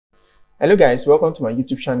Hello guys, welcome to my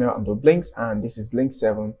YouTube channel. I'm Blinks and this is Link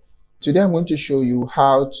 7. Today I'm going to show you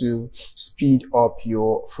how to speed up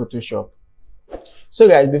your Photoshop. So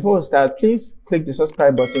guys, before we start, please click the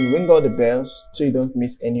subscribe button, ring all the bells so you don't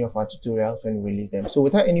miss any of our tutorials when we release them. So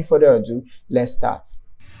without any further ado, let's start.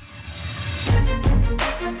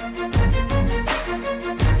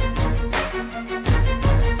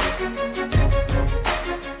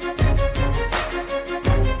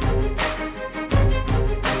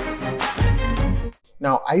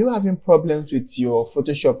 Now, are you having problems with your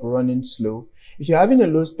Photoshop running slow? If you're having a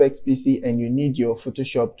low specs PC and you need your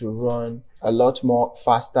Photoshop to run a lot more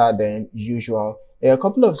faster than usual, there are a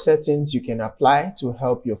couple of settings you can apply to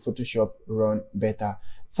help your Photoshop run better.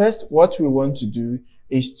 First, what we want to do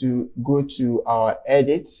is to go to our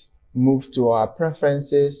edits, move to our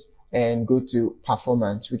preferences, and go to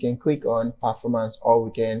performance. We can click on performance or we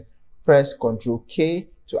can press Ctrl K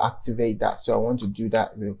to activate that. So I want to do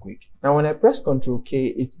that real quick. Now when I press Ctrl K,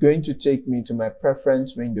 it's going to take me to my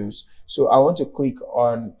preference windows. So I want to click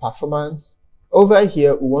on performance. Over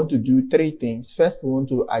here, we want to do three things. First, we want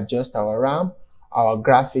to adjust our RAM, our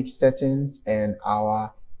graphics settings, and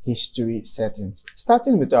our history settings.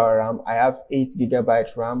 Starting with our RAM, I have 8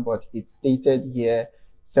 GB RAM, but it's stated here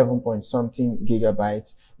 7 point something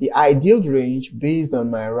gigabytes. The ideal range based on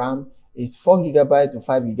my RAM is 4 GB to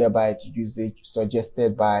 5 GB usage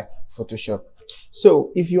suggested by Photoshop.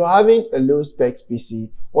 So if you're having a low specs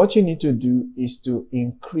PC, what you need to do is to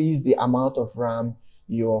increase the amount of RAM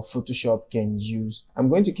your Photoshop can use. I'm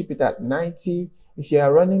going to keep it at 90. If you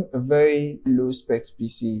are running a very low specs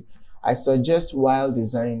PC, I suggest while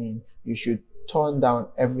designing, you should turn down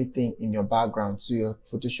everything in your background so your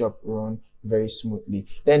Photoshop run very smoothly.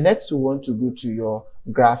 Then next we want to go to your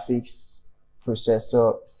graphics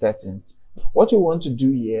processor settings. What we want to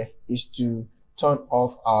do here is to turn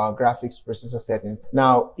off our graphics processor settings.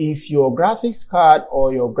 Now, if your graphics card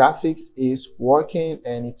or your graphics is working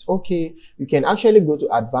and it's okay, you can actually go to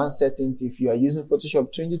advanced settings. If you are using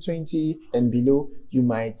Photoshop 2020 and below, you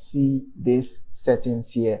might see these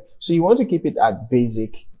settings here. So you want to keep it at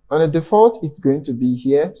basic. On the default, it's going to be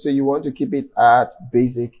here. So you want to keep it at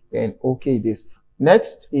basic and okay this.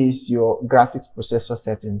 Next is your graphics processor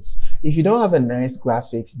settings. If you don't have a nice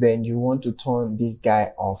graphics, then you want to turn this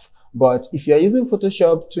guy off. But if you're using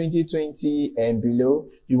Photoshop 2020 and below,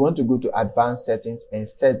 you want to go to advanced settings and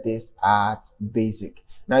set this at basic.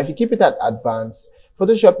 Now, if you keep it at advanced,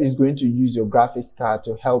 Photoshop is going to use your graphics card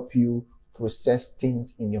to help you process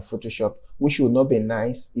things in your Photoshop, which will not be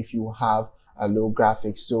nice if you have a low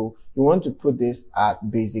graphics. So you want to put this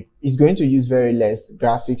at basic. It's going to use very less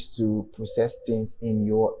graphics to process things in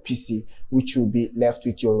your PC, which will be left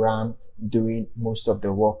with your RAM doing most of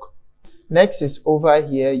the work. Next is over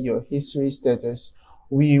here, your history status.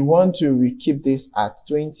 We want to keep this at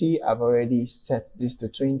 20. I've already set this to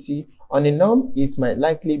 20. On a norm, it might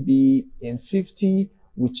likely be in 50,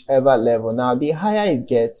 whichever level. Now, the higher it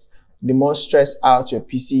gets, the more stressed out your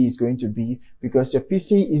PC is going to be, because your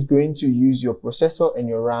PC is going to use your processor and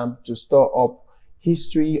your RAM to store up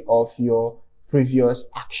history of your previous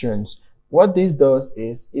actions. What this does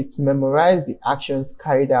is it memorizes the actions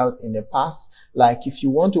carried out in the past. Like if you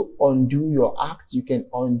want to undo your act, you can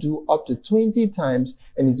undo up to 20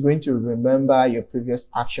 times and it's going to remember your previous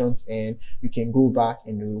actions and you can go back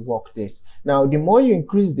and rework this. Now, the more you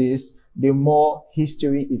increase this, the more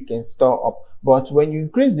history it can store up. But when you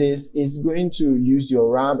increase this, it's going to use your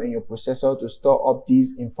RAM and your processor to store up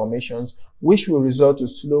these informations, which will result to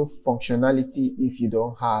slow functionality if you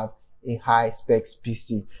don't have a high specs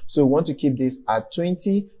PC. So we want to keep this at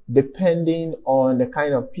 20 depending on the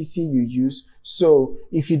kind of PC you use. So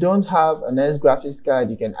if you don't have a nice graphics card,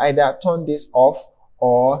 you can either turn this off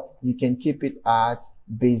or you can keep it at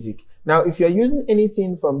basic. Now, if you're using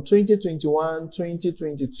anything from 2021,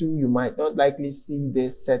 2022, you might not likely see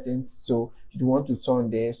these settings. So you want to turn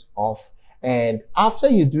this off. And after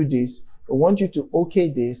you do this, I want you to OK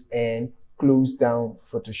this and close down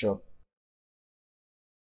Photoshop.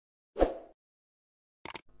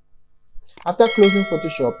 After closing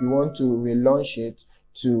Photoshop, you want to relaunch it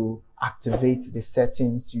to activate the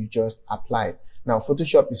settings you just applied. Now,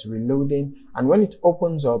 Photoshop is reloading, and when it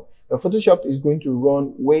opens up, your Photoshop is going to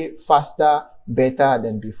run way faster, better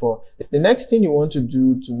than before. The next thing you want to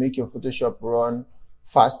do to make your Photoshop run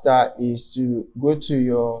faster is to go to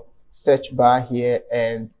your search bar here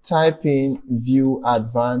and type in View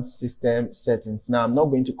Advanced System Settings. Now, I'm not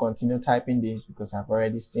going to continue typing this because I've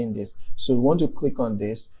already seen this. So we want to click on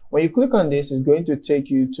this. When you click on this, it's going to take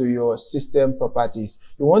you to your system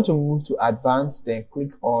properties. You want to move to Advanced, then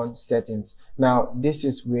click on Settings. Now, this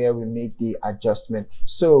is where we make the adjustment.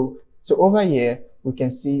 So over here, we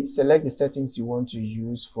can see select the settings you want to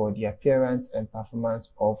use for the appearance and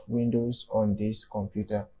performance of Windows on this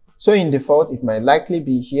computer. So in default, it might likely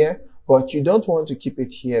be here, but you don't want to keep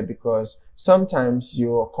it here because sometimes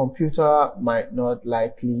your computer might not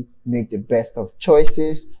likely make the best of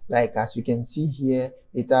choices. Like as we can see here,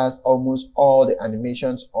 it has almost all the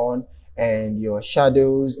animations on, and your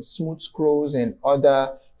shadows, smooth scrolls, and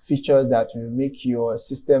other features that will make your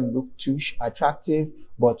system look too attractive,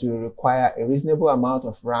 but will require a reasonable amount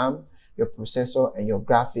of RAM, your processor, and your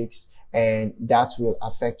graphics. And that will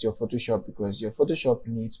affect your Photoshop because your Photoshop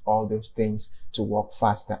needs all those things to work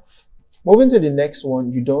faster. Moving to the next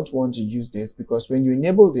one, you don't want to use this because when you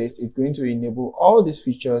enable this, it's going to enable all these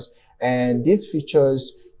features, and these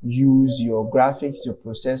features use your graphics, your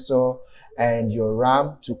processor, and your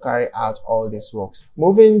RAM to carry out all this works.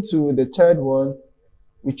 Moving to the third one,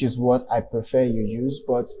 which is what I prefer you use,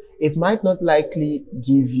 but it might not likely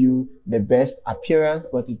give you the best appearance,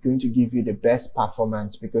 but it's going to give you the best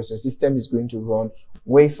performance because your system is going to run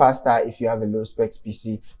way faster if you have a low specs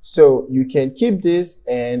PC. So you can keep this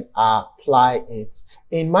and apply it.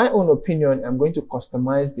 In my own opinion, I'm going to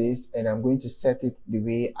customize this and I'm going to set it the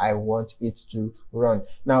way I want it to run.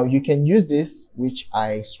 Now you can use this, which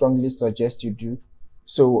I strongly suggest you do.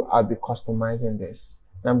 So I'll be customizing this.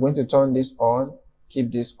 I'm going to turn this on.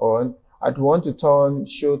 Keep this on. I'd want to turn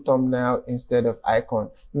show thumbnail instead of icon.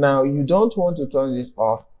 Now you don't want to turn this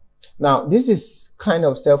off. Now this is kind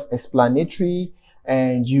of self-explanatory,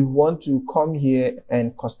 and you want to come here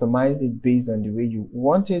and customize it based on the way you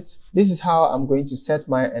want it. This is how I'm going to set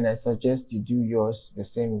mine, and I suggest you do yours the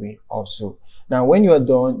same way also. Now when you're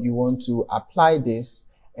done, you want to apply this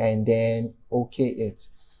and then OK it.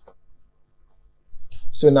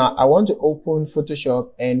 So now I want to open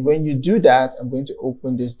Photoshop, and when you do that, I'm going to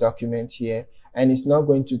open this document here, and it's not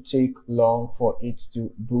going to take long for it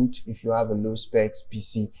to boot if you have a low specs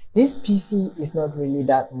PC. This PC is not really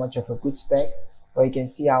that much of a good specs, but you can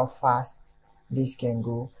see how fast this can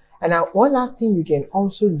go. And now one last thing you can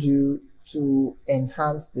also do to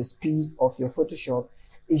enhance the speed of your Photoshop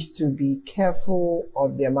is to be careful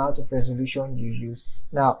of the amount of resolution you use.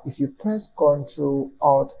 Now if you press Ctrl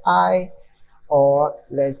Alt I, or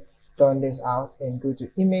let's turn this out and go to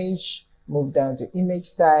image, move down to image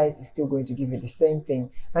size, it's still going to give you the same thing.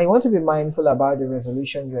 Now you want to be mindful about the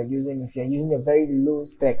resolution you are using. If you are using a very low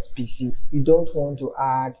specs PC, you don't want to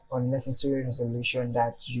add unnecessary resolution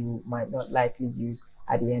that you might not likely use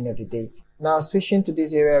at the end of the day. Now switching to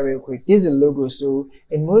this area real quick, this is a logo, so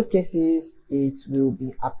in most cases it will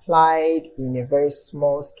be applied in a very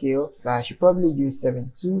small scale. I should probably use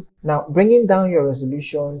 72. Now bringing down your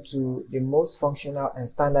resolution to the most functional and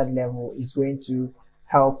standard level is going to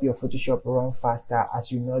help your Photoshop run faster,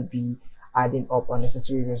 as you not be adding up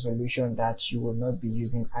unnecessary resolution that you will not be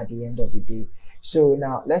using at the end of the day. So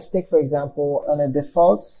now let's take, for example, on a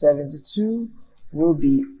default 72 will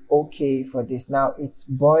be okay for this. Now it's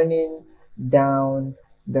burning down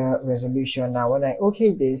the resolution. Now when I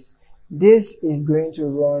OK this is going to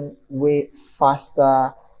run way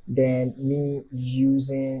faster than me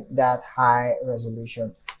using that high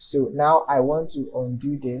resolution. So now I want to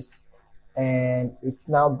undo this, and it's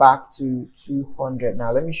now back to 200.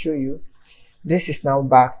 Now let me show you. This is now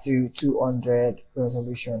back to 200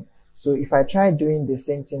 resolution. So if I try doing the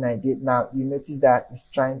same thing I did now, you notice that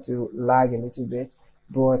it's trying to lag a little bit.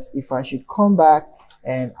 But if I should come back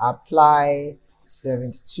and apply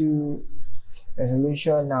 72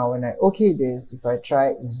 resolution, now when I OK this, if I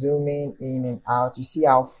try zooming in and out, you see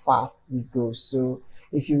how fast this goes. So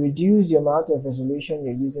if you reduce the amount of resolution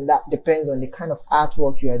you're using, that depends on the kind of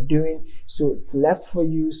artwork you are doing. So it's left for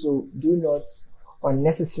you. So do not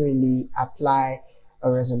unnecessarily apply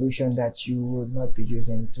a resolution that you will not be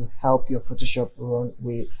using to help your Photoshop run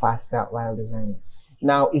way faster while designing.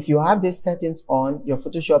 Now, if you have these settings on, your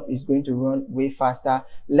Photoshop is going to run way faster.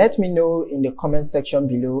 Let me know in the comment section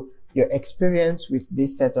below your experience with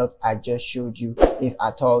this setup I just showed you, if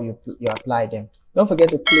at all you apply them. Don't forget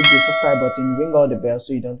to click the subscribe button, ring all the bells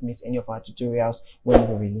so you don't miss any of our tutorials when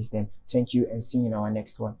we release them. Thank you, and see you in our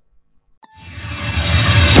next one.